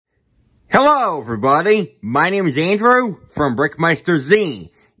Hello everybody, my name is Andrew from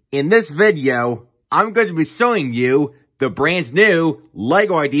BrickMeisterZ. In this video, I'm going to be showing you the brand new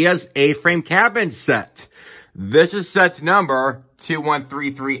LEGO Ideas A-Frame Cabin set. This is set number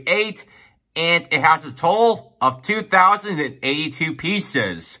 21338 and it has a total of 2,082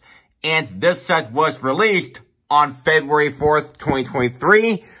 pieces. And this set was released on February 4th,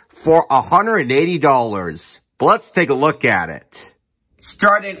 2023 for $180. But let's take a look at it.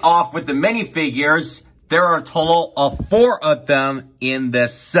 Starting off with the minifigures, there are a total of 4 of them in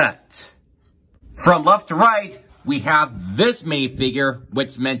this set. From left to right, we have this minifigure, which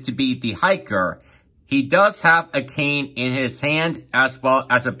is meant to be the hiker. He does have a cane in his hand, as well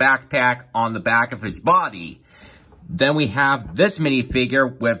as a backpack on the back of his body. Then we have this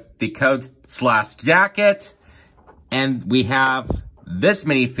minifigure with the coat/jacket. And we have this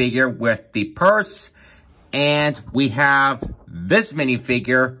minifigure with the purse. And we have this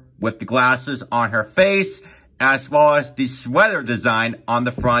minifigure with the glasses on her face, as well as the sweater design on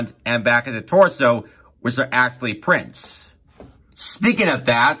the front and back of the torso, which are actually prints. Speaking of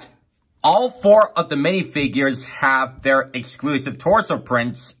that, all 4 of the minifigures have their exclusive torso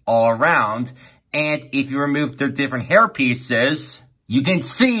prints all around, and if you remove their different hair pieces, you can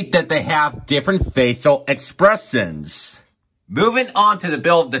see that they have different facial expressions. Moving on to the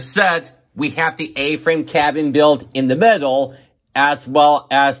build of the set, we have the A-frame cabin build in the middle, as well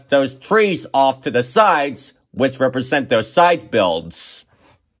as those trees off to the sides, which represent those side builds.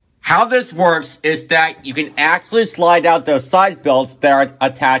 How this works is that you can actually slide out those side builds that are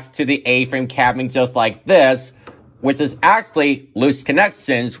attached to the A-frame cabin just like this, which is actually loose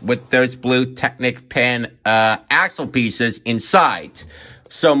connections with those blue Technic pen axle pieces inside.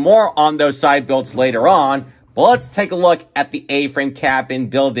 So more on those side builds later on. Well, let's take a look at the A-frame cabin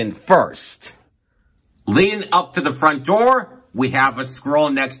build-in first. Leading up to the front door, we have a scroll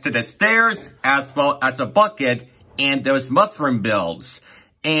next to the stairs, as well as a bucket, and those mushroom builds.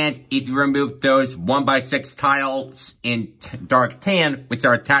 And if you remove those 1x6 tiles in dark tan, which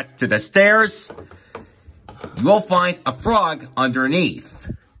are attached to the stairs, you will find a frog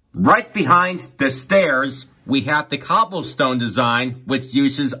underneath. Right behind the stairs, we have the cobblestone design, which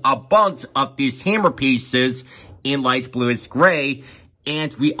uses a bunch of these hammer pieces in light bluish gray.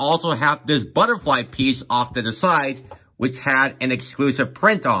 And we also have this butterfly piece off to the side, which had an exclusive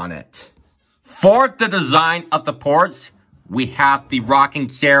print on it. For the design of the porch, we have the rocking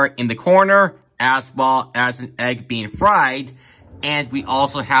chair in the corner, as well as an egg being fried. And we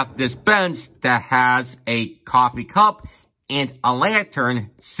also have this bench that has a coffee cup and a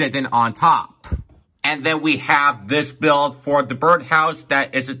lantern sitting on top. And then we have this build for the birdhouse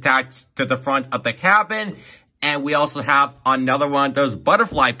that is attached to the front of the cabin. And we also have another one of those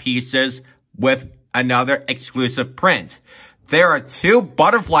butterfly pieces with another exclusive print. There are 2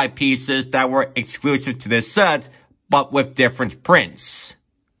 butterfly pieces that were exclusive to this set, but with different prints.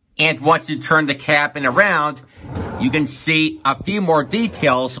 And once you turn the cabin around, you can see a few more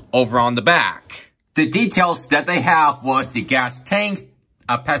details over on the back. The details that they have was the gas tank,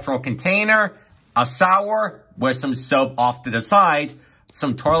 a petrol container, a shower with some soap off to the side,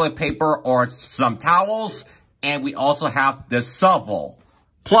 some toilet paper or some towels, and we also have this shovel.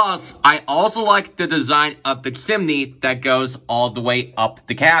 Plus, I also like the design of the chimney that goes all the way up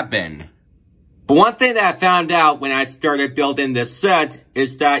the cabin. But one thing that I found out when I started building this set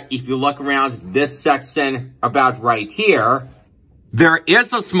is that if you look around this section about right here, there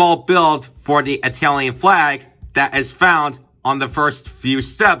is a small build for the Italian flag that is found on the first few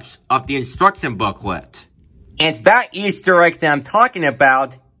steps of the instruction booklet. And that Easter egg that I'm talking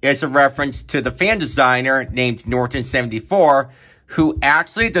about is a reference to the fan designer named Norton74, who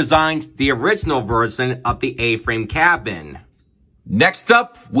actually designed the original version of the A-frame cabin. Next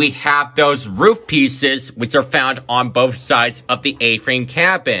up, we have those roof pieces, which are found on both sides of the A-frame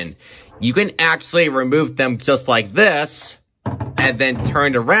cabin. You can actually remove them just like this, and then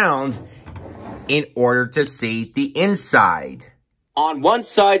turn around in order to see the inside. On one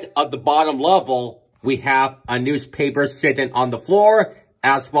side of the bottom level, we have a newspaper sitting on the floor,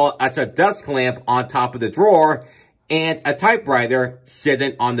 as well as a desk lamp on top of the drawer, and a typewriter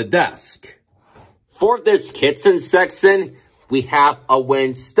sitting on the desk. For this kitchen section, we have a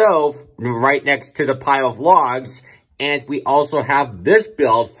wind stove right next to the pile of logs, and we also have this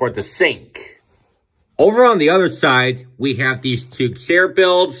build for the sink. Over on the other side, we have these 2 chair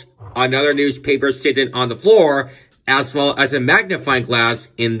builds, another newspaper sitting on the floor, as well as a magnifying glass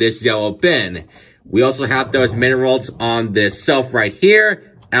in this yellow bin. We also have those minerals on this shelf right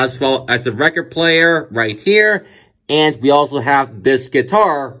here, as well as a record player right here, and we also have this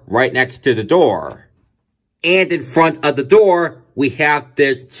guitar right next to the door. And in front of the door, we have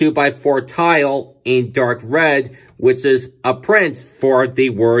this 2x4 tile in dark red, which is a print for the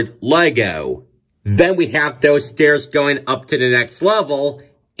word Lego. Then we have those stairs going up to the next level,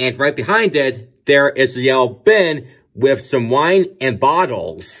 and right behind it, there is a yellow bin with some wine and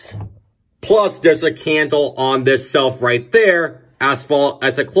bottles. Plus, there's a candle on this shelf right there, as well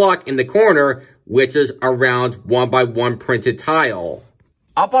as a clock in the corner, which is around 1x1 printed tile.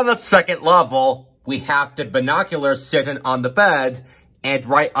 Up on the second level, we have the binoculars sitting on the bed, and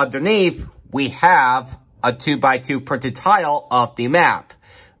right underneath, we have a 2x2 printed tile of the map.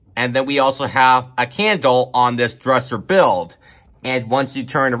 And then we also have a candle on this dresser build. And once you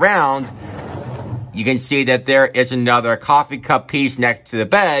turn around, you can see that there is another coffee cup piece next to the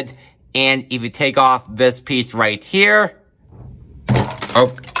bed. And if you take off this piece right here,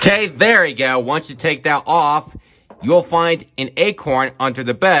 okay, there you go. Once you take that off, you'll find an acorn under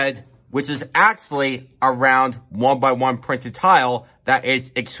the bed, which is actually around 1x1 printed tile that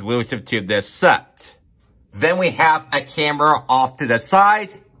is exclusive to this set. Then we have a camera off to the side,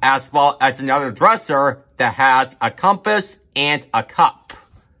 as well as another dresser that has a compass and a cup.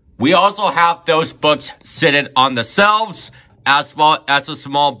 We also have those books sitting on the shelves, as well as a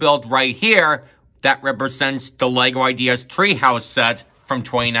small build right here that represents the LEGO Ideas Treehouse set from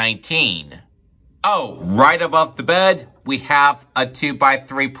 2019. Oh, right above the bed, we have a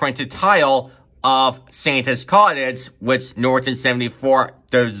 2x3 printed tile of Santa's Cottage, which Norton 74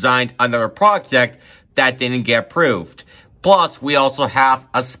 designed another project that didn't get approved. Plus, we also have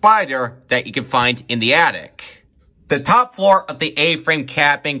a spider that you can find in the attic. The top floor of the A-frame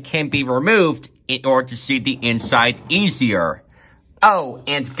cabin can be removed in order to see the inside easier. Oh,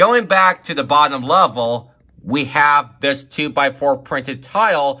 and going back to the bottom level, we have this 2x4 printed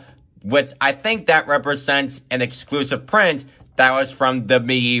tile, which I think that represents an exclusive print that was from the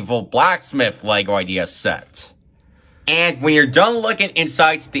Medieval Blacksmith LEGO Ideas set. And when you're done looking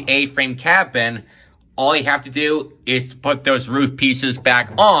inside the A-frame cabin, all you have to do is put those roof pieces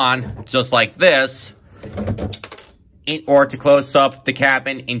back on, just like this, in order to close up the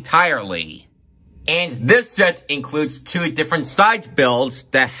cabin entirely. And this set includes 2 different side builds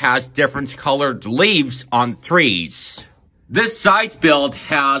that has different colored leaves on the trees. This side build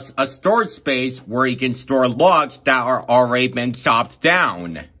has a storage space where you can store logs that are already been chopped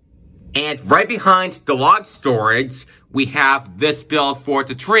down. And right behind the log storage, we have this build for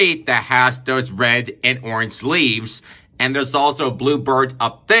the tree that has those red and orange leaves. And there's also a bluebird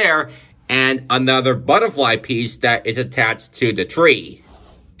up there and another butterfly piece that is attached to the tree.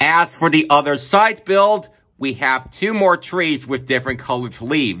 As for the other side build, we have 2 more trees with different colored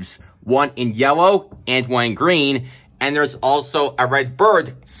leaves, one in yellow and one in green, and there's also a red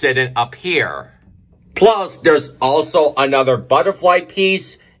bird sitting up here. Plus, there's also another butterfly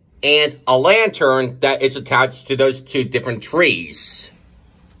piece and a lantern that is attached to those 2 different trees.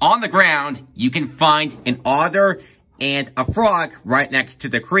 On the ground, you can find an otter and a frog right next to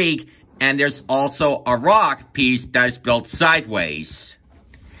the creek, and there's also a rock piece that is built sideways.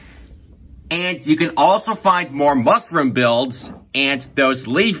 And you can also find more mushroom builds and those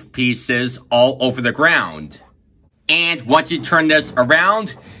leaf pieces all over the ground. And once you turn this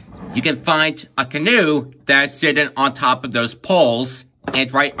around, you can find a canoe that's sitting on top of those poles.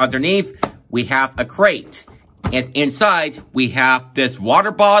 And right underneath, we have a crate. And inside, we have this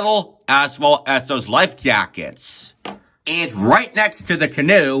water bottle as well as those life jackets. And right next to the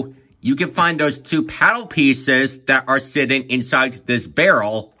canoe, you can find those 2 paddle pieces that are sitting inside this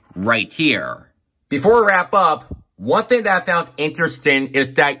barrel right here. Before we wrap up, one thing that I found interesting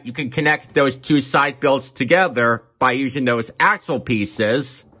is that you can connect those 2 side builds together by using those axle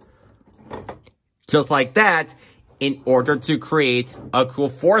pieces, just like that, in order to create a cool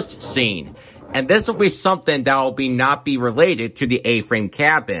forest scene. And this will be something that will not be related to the A-frame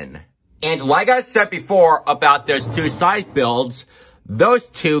cabin. And like I said before about those 2 side builds, those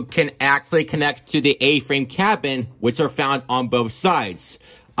 2 can actually connect to the A-frame cabin, which are found on both sides.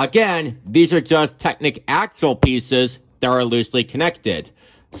 Again, these are just Technic axle pieces that are loosely connected.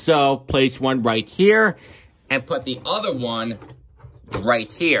 So, place one right here, and put the other one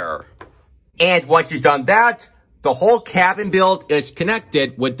right here. And once you've done that, the whole cabin build is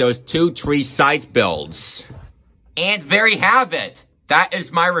connected with those 2 tree side builds. And there you have it. That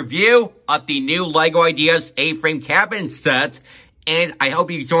is my review of the new LEGO Ideas A-frame cabin set. And I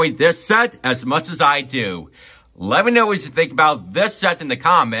hope you enjoyed this set as much as I do. Let me know what you think about this set in the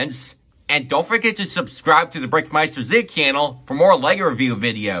comments. And don't forget to subscribe to the BrickMeisterZ channel for more LEGO review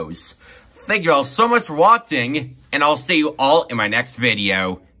videos. Thank you all so much for watching, and I'll see you all in my next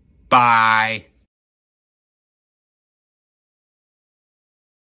video. Bye.